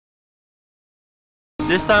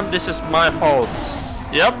This time this is my fault.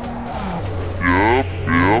 Yep. Yep.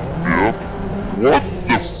 What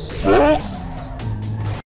the fuck?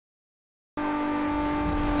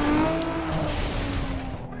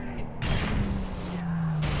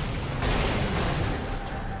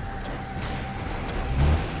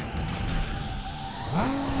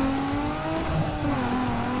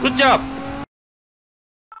 Good job.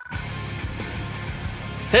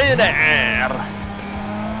 Hey there.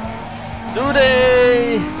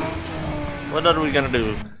 Today, what are we gonna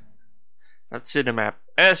do? Let's see the map.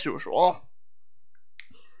 As usual,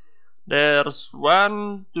 there's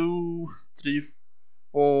 1, 2, 3,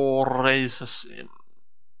 4 races in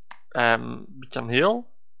Beacon Hill.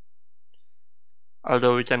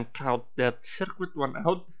 Although we can count that circuit one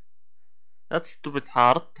out, that's stupid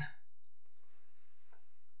hard.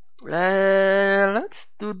 Let's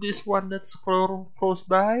do this one that's close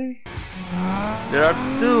by. There are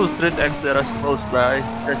 2 street X that are close by.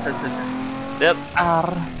 That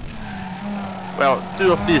are, well,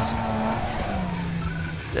 2 of these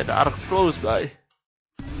that are close by.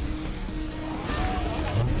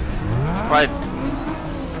 Right.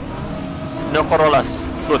 No Corollas.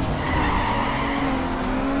 Good.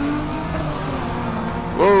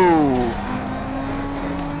 Whoa.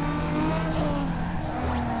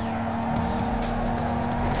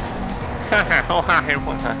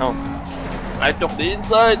 I took the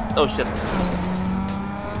inside. Oh shit.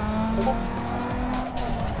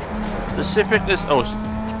 The Civic is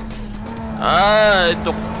I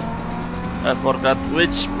forgot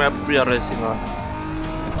which map we are racing on.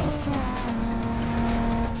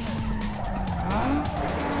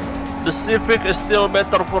 The Civic is still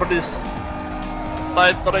better for this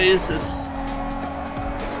tight races.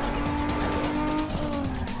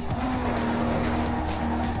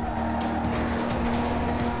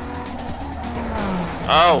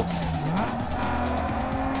 Oh,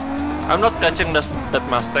 I'm not catching that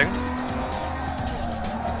Mustang.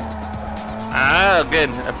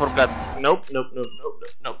 Again, I forgot. Nope.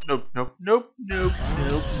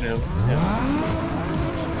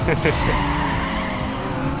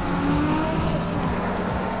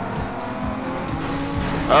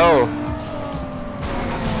 Oh.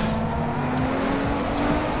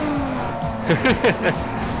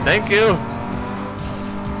 Thank you.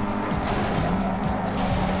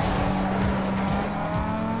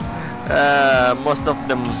 Most of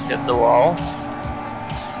them hit the wall.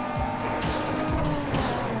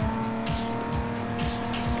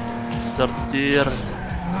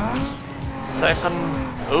 Second.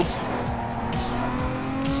 Oop.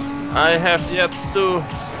 I have yet to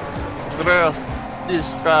crash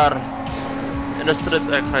this car in the street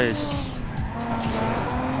X race.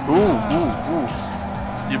 Ooh.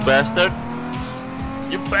 You bastard.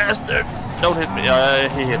 You bastard. Don't hit me.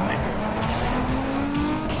 He hit me.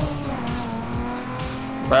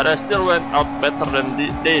 But I still went out better than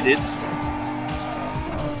they did.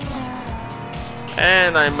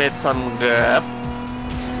 And I made some gap.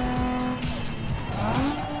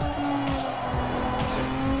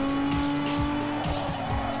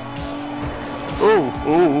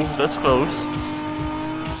 Ooh, that's close.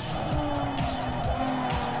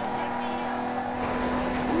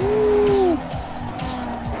 Ooh.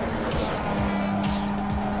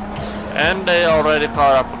 And they already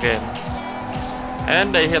caught up again.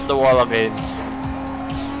 And they hit the wall again.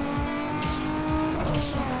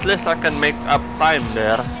 At least I can make up time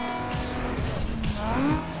there.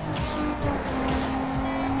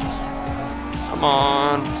 Come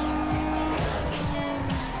on.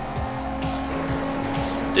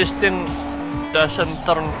 This thing doesn't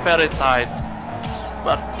turn very tight,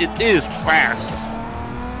 but it is fast.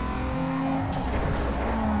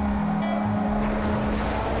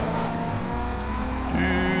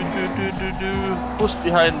 Who's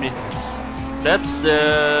behind me? That's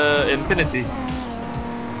the Infinity,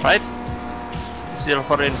 right?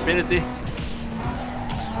 Silver Infinity.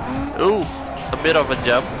 Ooh, a bit of a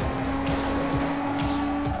jump.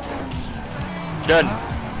 Done.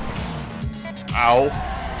 Ow.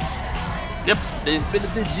 Yep, the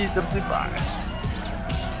Infinity G35.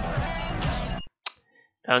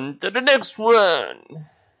 And to the next one.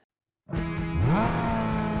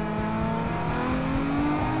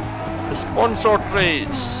 The sponsored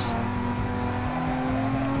race.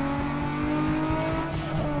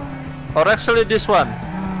 Or actually this one.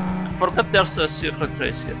 I forgot there's a secret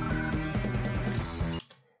race here.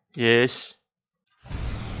 Yes.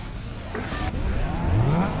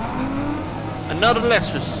 Another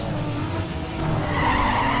Lexus.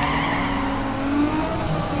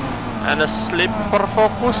 And a slipper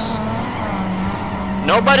focus.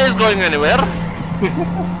 Nobody's going anywhere.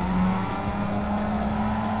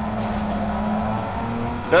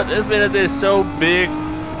 That Infinity is so big,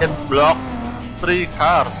 it blocked 3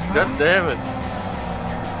 cars. God damn it.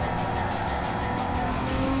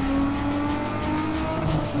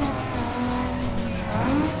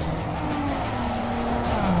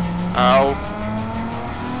 Ow.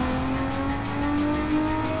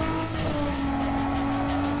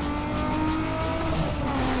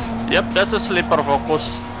 Yep, that's a slipper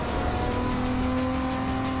focus.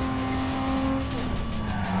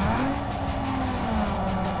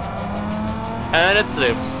 And it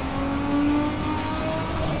drifts.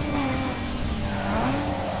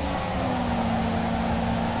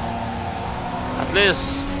 At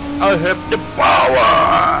least I have the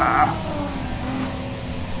power.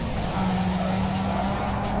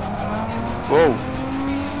 Whoa.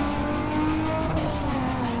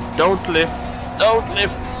 Don't lift. Don't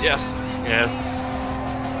lift. Yes. Yes.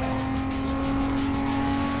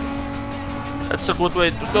 That's a good way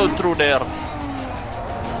to go through there.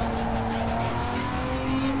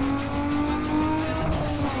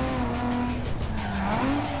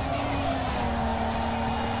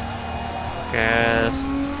 Yes.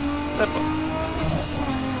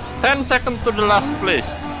 10 seconds to the last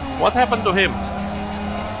place. What happened to him?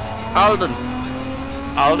 Alden.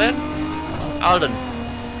 Alden? Alden.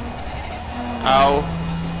 Ow.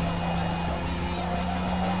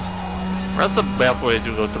 That's a bad way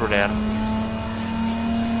to go through there.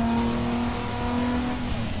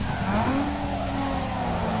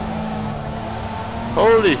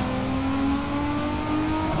 Holy.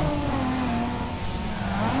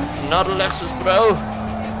 Not a Lexus, bro.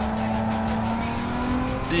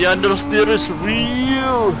 The understeer is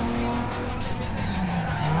real.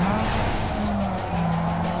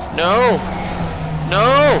 No.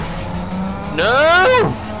 No.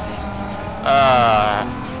 No.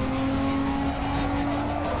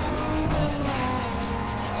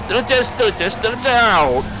 Still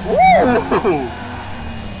down. Woo!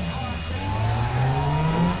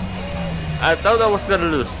 I thought I was gonna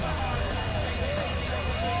lose.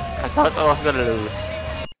 I thought I was gonna lose.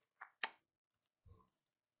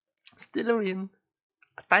 Still a win.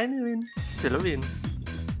 A tiny win. Still a win.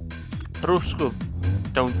 Roof scoop.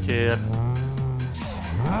 Don't care.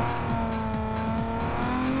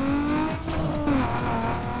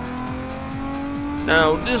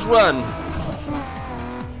 Now this one.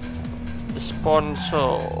 The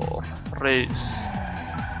sponsor race.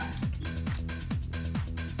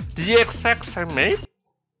 The exact same map?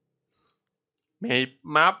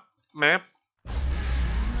 Map.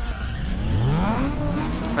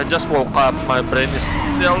 I just woke up, my brain is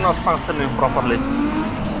still not functioning properly.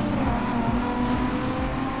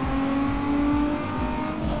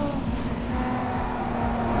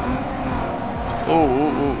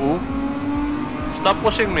 Ooh. Stop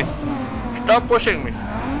pushing me. Stop pushing me.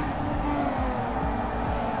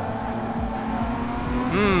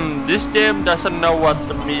 This game doesn't know what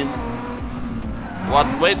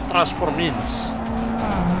weight transfer means.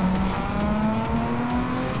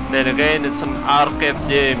 Then again, it's an arcade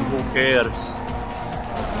game, who cares?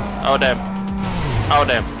 Oh damn. Oh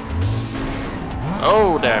damn.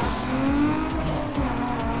 Oh damn.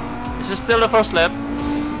 Is it still the first lap?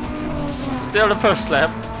 Still the first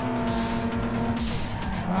lap.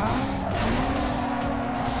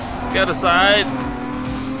 Get aside.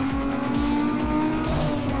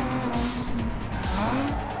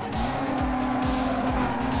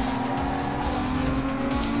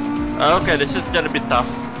 Okay, this is gonna be tough.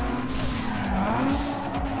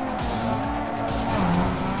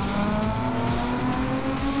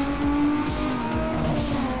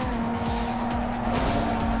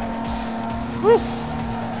 Woo.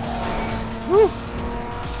 Woo.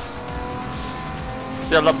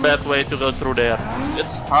 Still a bad way to go through there.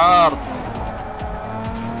 It's hard.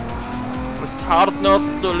 It's hard not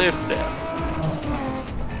to live there.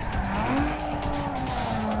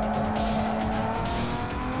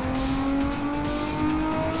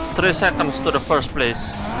 Three seconds to the first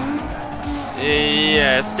place.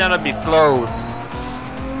 Yeah, it's gonna be close.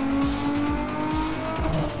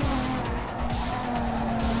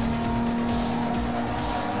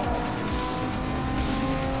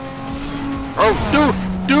 Oh,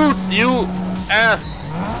 dude, you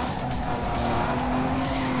ass!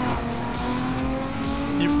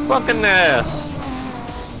 You fucking ass!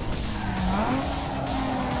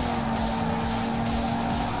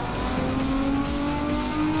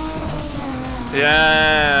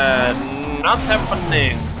 Yeah, not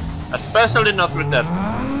happening. Especially not with that.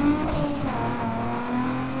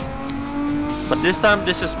 But this time,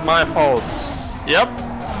 this is my fault. Yep.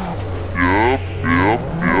 Yep.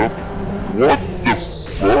 What the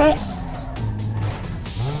fuck?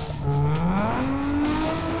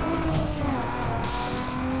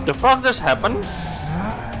 The fuck just happened?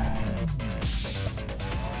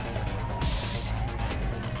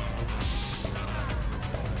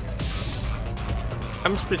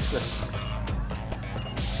 I'm speechless.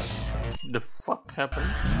 The fuck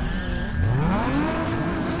happened?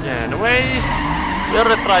 Yeah, anyway, we're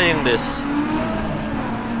retrying this.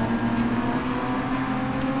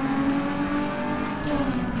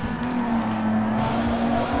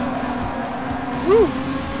 Woo!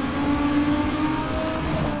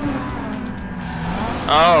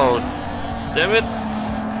 Oh, damn it!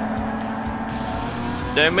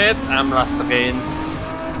 Damn it! I'm lost again.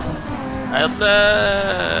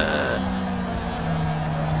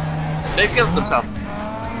 They killed themselves.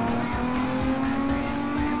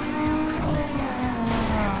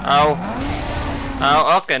 Ow.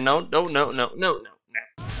 Ow, okay, no.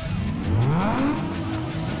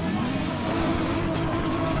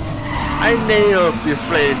 I nailed this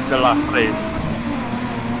place the last race.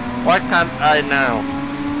 Why can't I now?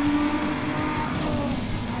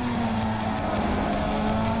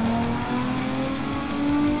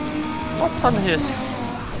 What's on his?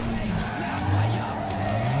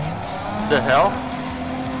 The hell?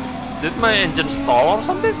 Did my engine stall or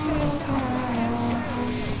something?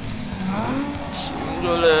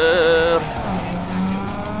 Singular.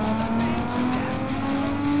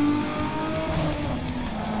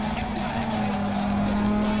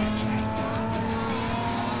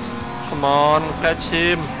 Come on, catch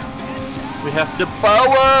him. We have the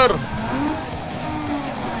power.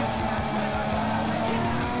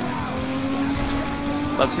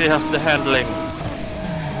 But he has the handling.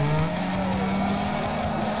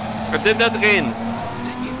 I did that again.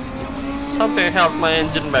 Something held my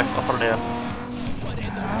engine back over there.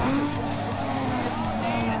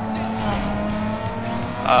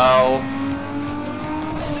 Ow.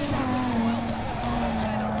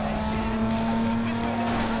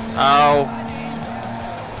 Ow.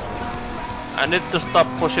 I need to stop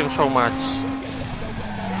pushing so much.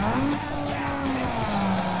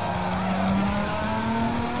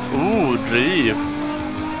 Ooh, drift.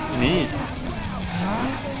 Neat.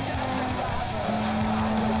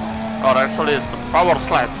 Or actually it's a power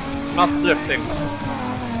slide, not drifting.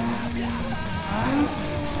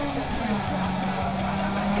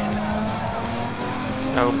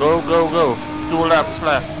 Now go. 2 laps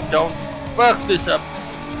left. Don't fuck this up.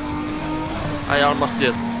 I almost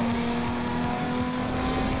did.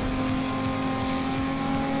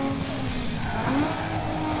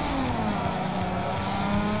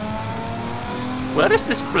 Where is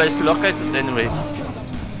this place located anyway?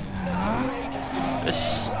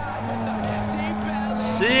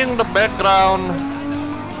 Seeing the background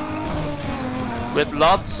with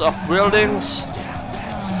lots of buildings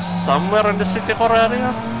somewhere in the city core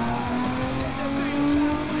area.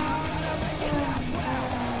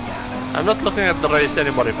 I'm not looking at the race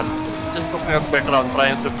anymore even. Just looking at the background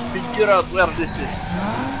trying to figure out where this is.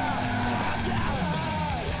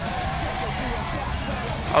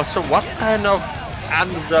 Also, what kind of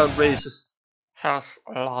underground races has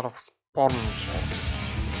a lot of sponsors?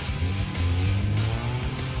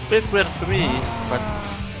 Bit weird to me, but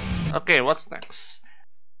okay, what's next?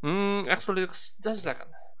 Actually, just a second.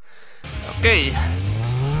 Okay,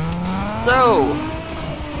 so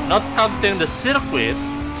not counting the circuit,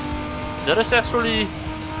 there is actually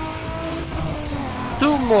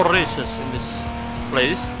 2 more races in this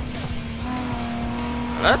place.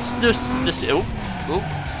 Let's do this. Oop.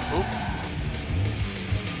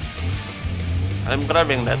 I'm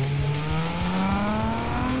grabbing that.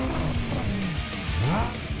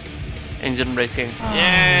 Engine braking.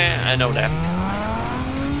 Yeah, I know that.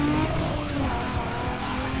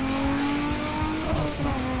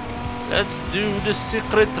 Let's do the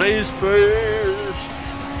secret race first.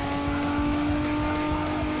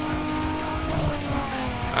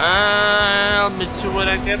 I'll meet you when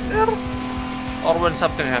I get there, or when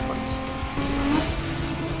something happens.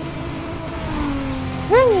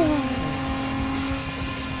 Woo!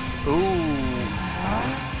 Ooh.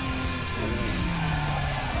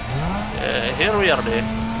 Here we are there.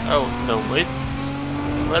 Oh no, wait.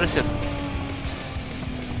 Where is it?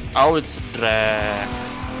 Oh, it's a drag.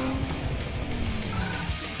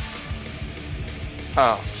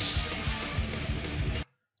 Oh.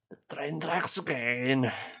 The train tracks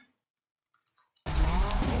again.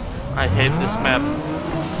 I hate this map.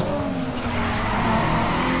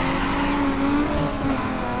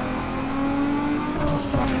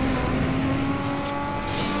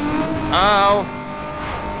 Ow!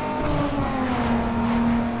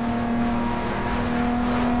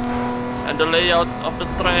 And the layout of the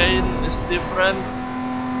train is different.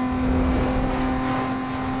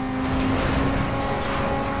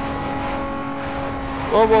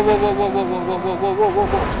 Whoa, whoa, whoa, whoa, whoa, whoa, whoa, whoa, whoa, whoa, whoa,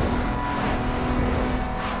 whoa.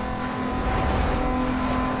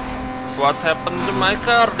 What happened to my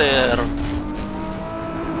car there?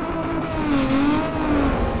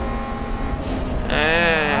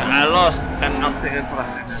 I lost and nothing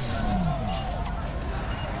interesting.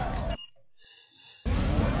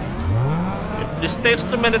 If this takes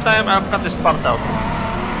too many time, I'll cut this part out.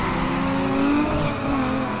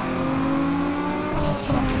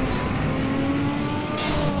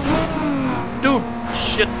 Dude,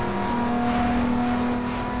 shit.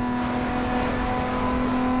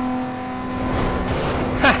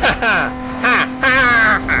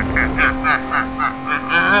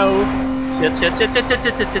 Shit, shit, shit, shit,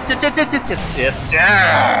 shit, shit, shit, shit, shit, shit, shit, shit, shit.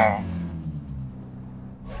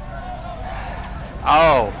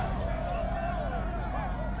 Oh.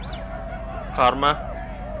 Karma.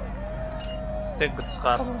 I think it's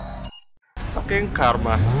karma. Fucking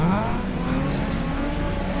karma.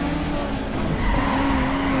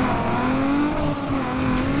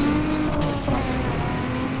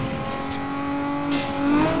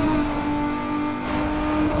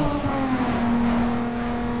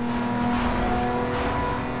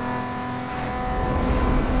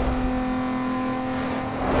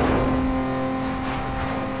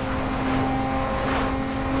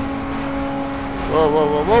 Whoa, whoa,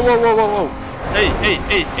 whoa, whoa, whoa, whoa, whoa, whoa. Hey, hey,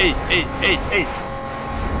 hey, hey, hey, hey, hey.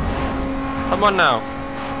 Come on now.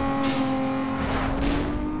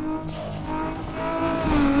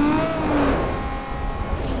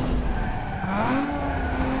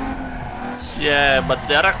 Yeah, but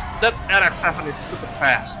that RX-7 is super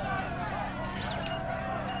fast.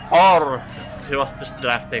 Or he was just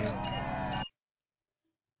drafting.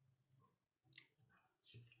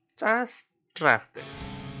 Just drafting.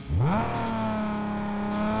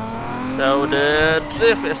 So the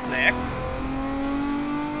drift is next.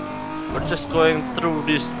 We're just going through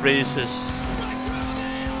these races.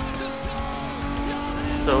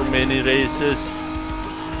 So many races.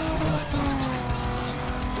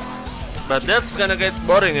 But that's gonna get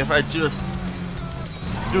boring if I just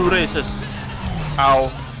do races.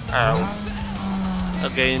 Ow, ow.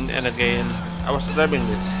 Again and again. I was grabbing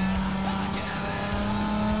this.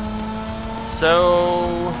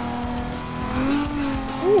 So...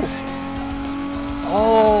 Ooh.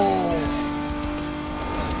 Oh,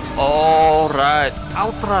 all right,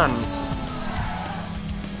 outruns.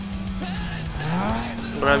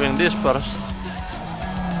 Grabbing this first.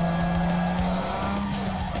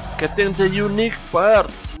 Getting the unique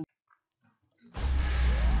parts.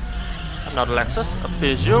 Another Lexus, a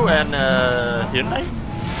Peugeot, and a Hyundai.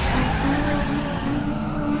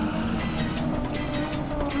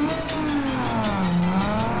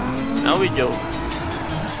 Now we go.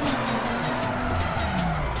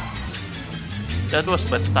 That was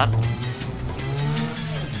bad start.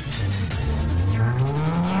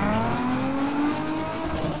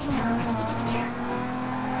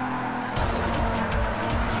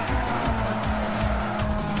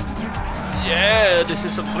 Yeah, this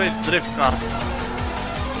is a great drift car.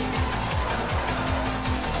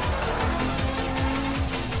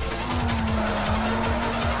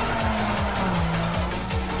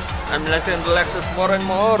 I'm liking the Lexus more and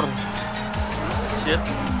more. Shit.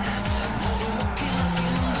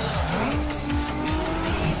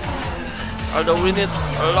 Although we need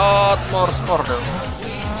a lot more score though.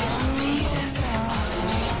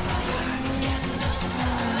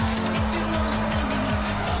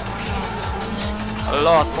 A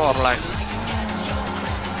lot more, like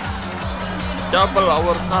double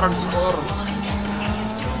our current score.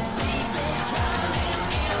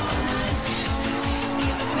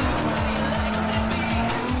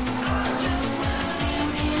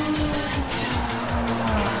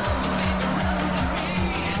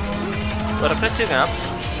 We're catching up.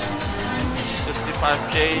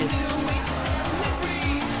 65k.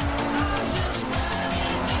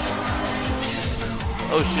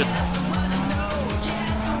 Oh shit.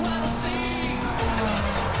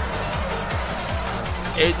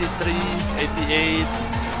 $83, $88.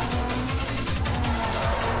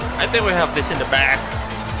 I think we have this in the back.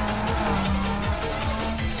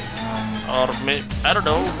 Or maybe, I don't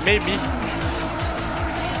know, maybe.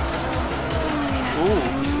 Ooh.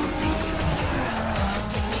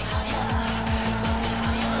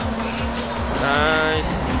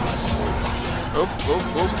 Nice. Oop, oop,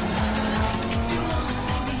 oop.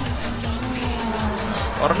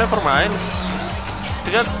 Or never mind.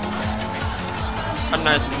 We got a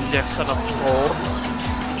nice injection of score.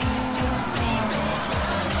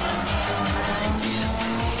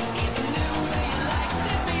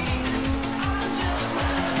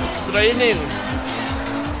 It's raining.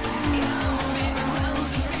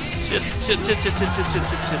 Shit.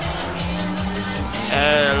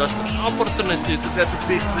 I lost an opportunity to get the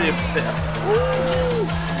big clip there. Woo!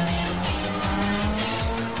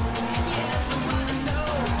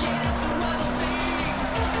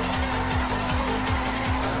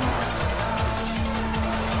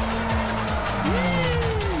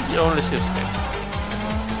 You only see escape.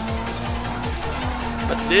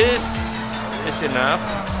 But this is enough.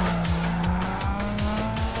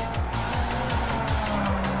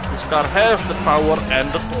 This car has the power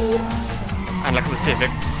and the torque, unlike the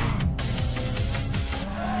Civic.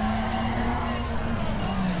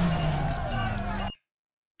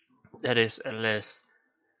 That is a less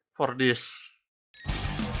for this.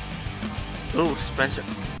 Oh, suspension.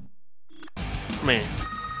 Man.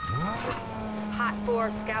 Hot 4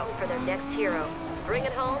 scouting for their next hero. Bring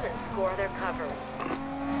it home and score their cover.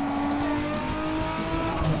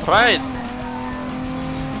 Right.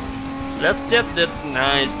 Let's get that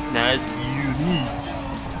nice unit.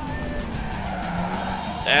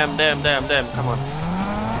 Damn. Come on.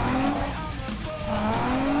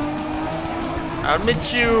 I'll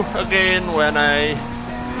meet you again when I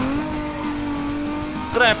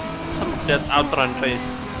grab some of that outrun race.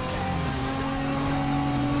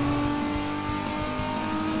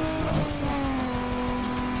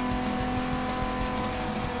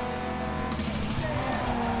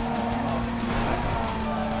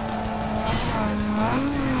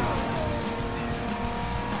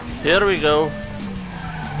 Here we go.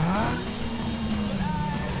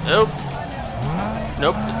 Nope,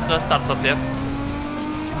 it's not started yet.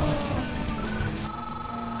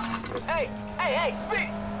 Hey, speed!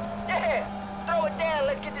 Yeah! Throw it down,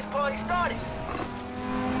 let's get this party started!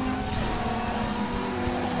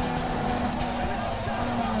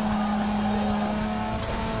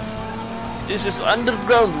 This is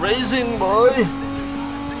underground racing, boy!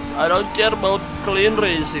 I don't care about clean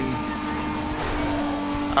racing.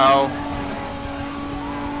 Ow.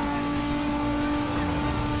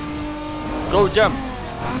 Go jump!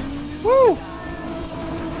 Woo!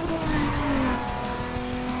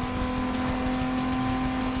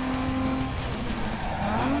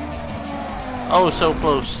 Oh, so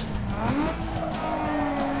close.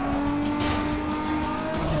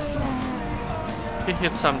 He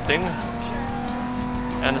hit something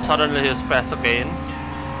and suddenly he's fast again.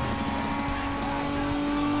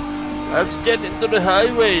 Let's get into the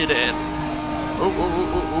highway then. Oh.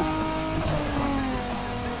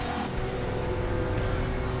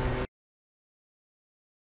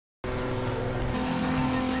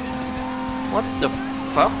 What the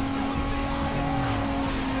fuck?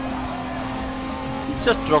 He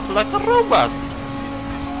just drove like a robot.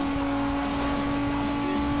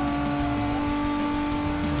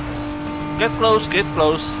 Get close.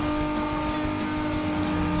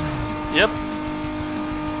 Yep.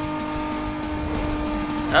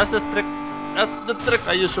 That's the trick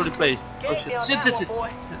I usually play. Oh shit. Shit.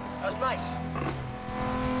 That's nice.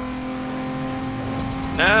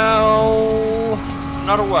 Now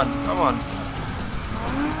another one. Come on.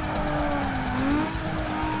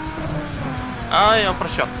 I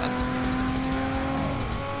overshot that.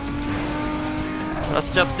 Let's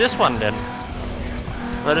jump this one then.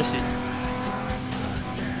 Where is he?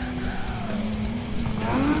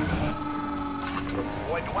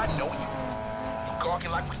 Boy, do I know you. You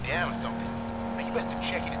gawking like we down or something. Man, you better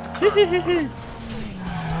check it at the curb.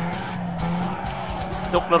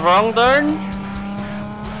 Took the wrong turn?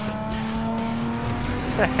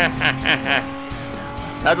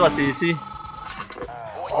 That was easy.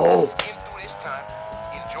 Boy, you Oh. better skim through this time.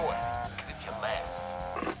 Enjoy, because it's your last.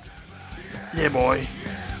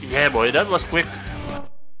 Yeah boy, that was quick.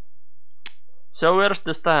 So where's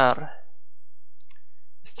the star?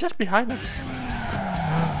 It's just behind us.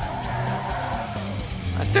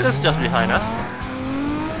 I think it's just behind us.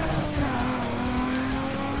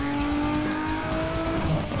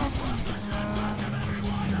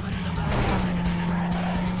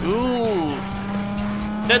 Ooh,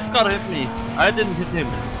 that car hit me. I didn't hit him.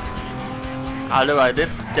 Although I did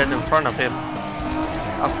get in front of him.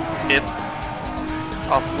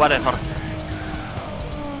 Of whatever.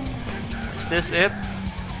 Is this it?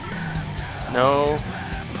 No.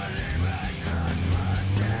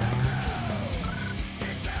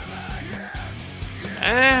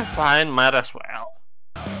 Fine, might as well.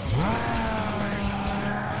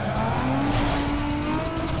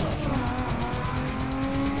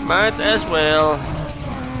 Might as well.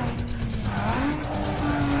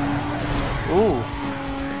 Ooh.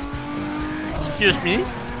 Excuse me,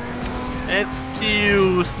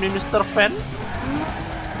 Mr. Fan.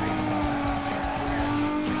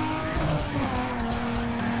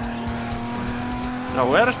 Now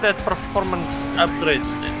where's that performance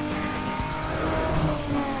upgrades then?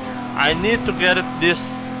 I need to get it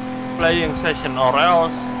this playing session or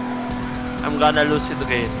else I'm gonna lose it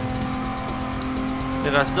again.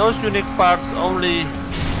 Because those unique parts only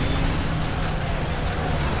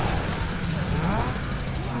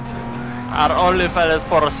are only valid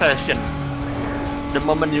for a session. The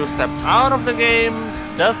moment you step out of the game,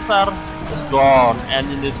 that star is gone and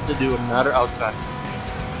you need to do another outrun.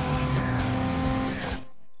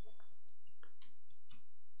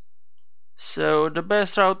 So the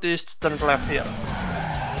best route is to turn left here.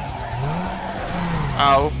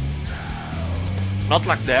 Oh, not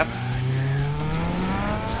like that.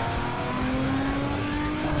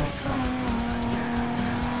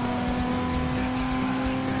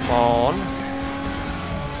 Come on.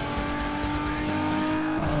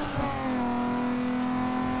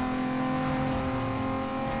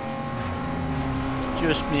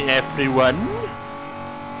 Excuse me, everyone.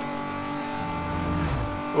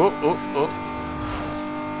 Oh, oh, oh.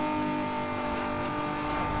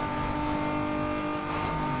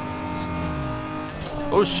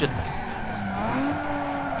 Oh shit.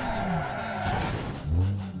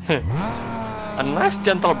 A nice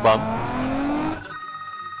gentle bump.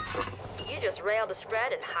 You just railed a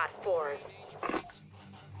spread in hot fours.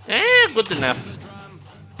 Good enough.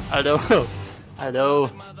 Although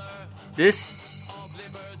this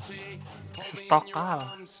is a stock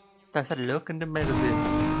car. Doesn't look in the magazine.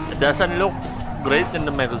 It doesn't look great in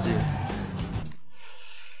the magazine.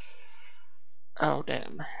 Oh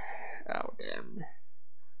damn. Oh damn.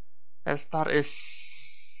 That star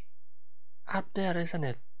is up there, isn't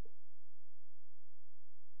it?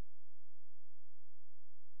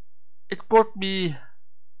 It could be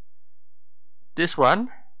this one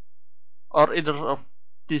or either of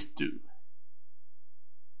these two.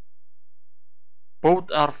 Both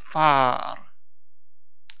are far.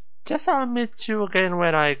 Guess I'll meet you again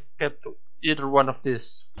when I get to either one of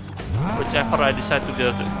these, whichever I decide to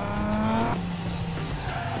go to.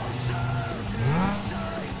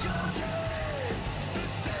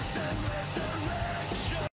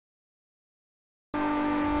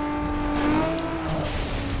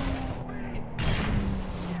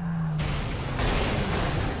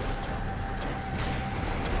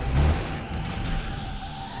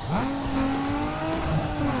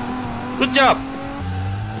 Good job!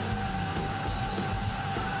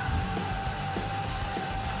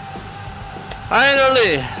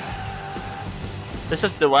 Finally! This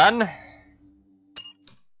is the one.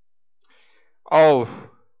 Oh,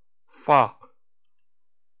 fuck.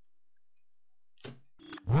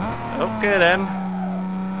 Okay then.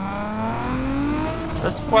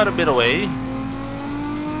 That's quite a bit away.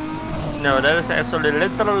 No, that is actually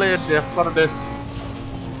literally the furthest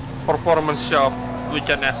performance shop we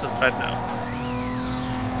can access right now.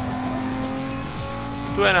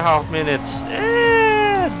 2.5 minutes.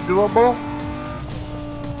 Doable.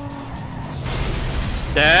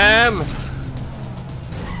 Damn!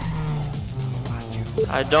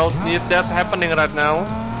 I don't need that happening right now.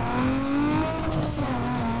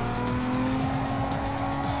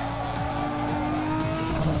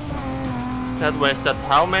 That wasted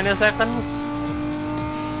how many seconds?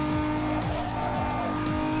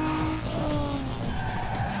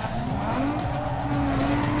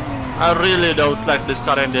 I really don't like this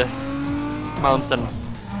car in the mountain.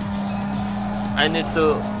 I need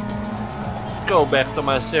to go back to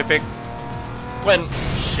my Civic when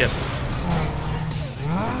shit.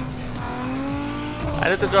 I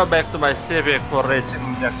need to go back to my Civic for racing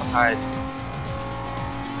in Jackson Heights.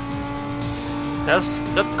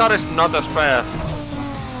 That car is not as fast,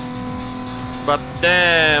 but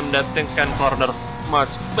damn, that thing can corner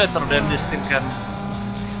much better than this thing can.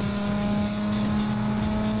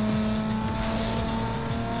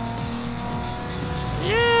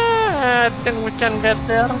 Yeah, I think we can get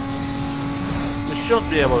there. We should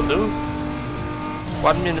be able to.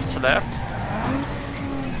 1 minute left.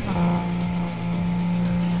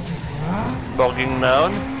 Bogging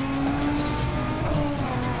down.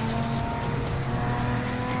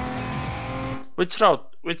 Which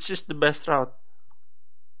route? Which is the best route?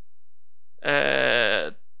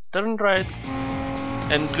 Turn right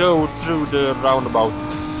and go through the roundabout.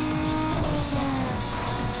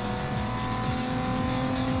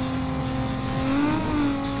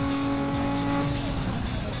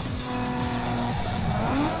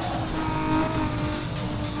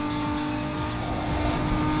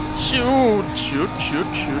 Shoot.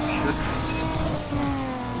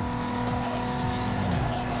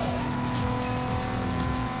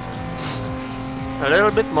 A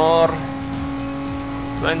little bit more.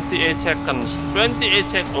 28 seconds. 28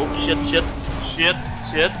 seconds. Oh shit. Shit,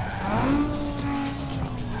 shit.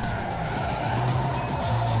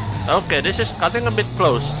 Okay, this is cutting a bit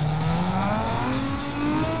close.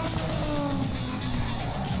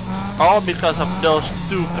 All because of those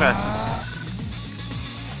two crashes.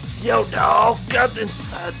 Yo, dog, get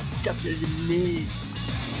inside. Get your knee.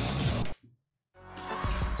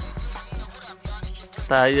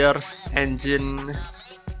 Tires, engine,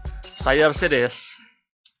 tires it is.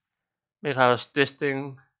 Because this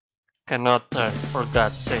thing cannot turn, for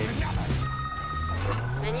God's sake.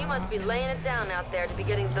 And you must be laying it down out there to be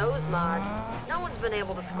getting those mods. No one's been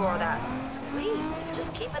able to score that. Sweet,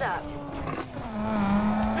 just keep it up.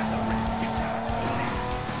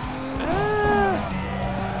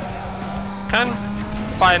 Can't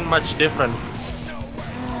find much different.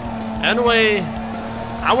 Anyway,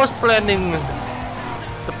 I was planning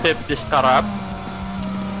to pip this car up,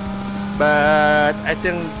 but I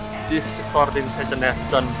think this recording session has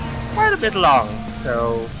gone quite a bit long,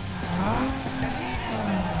 so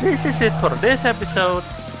this is it for this episode.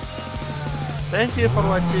 Thank you for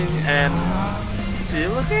watching and see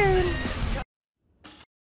you again.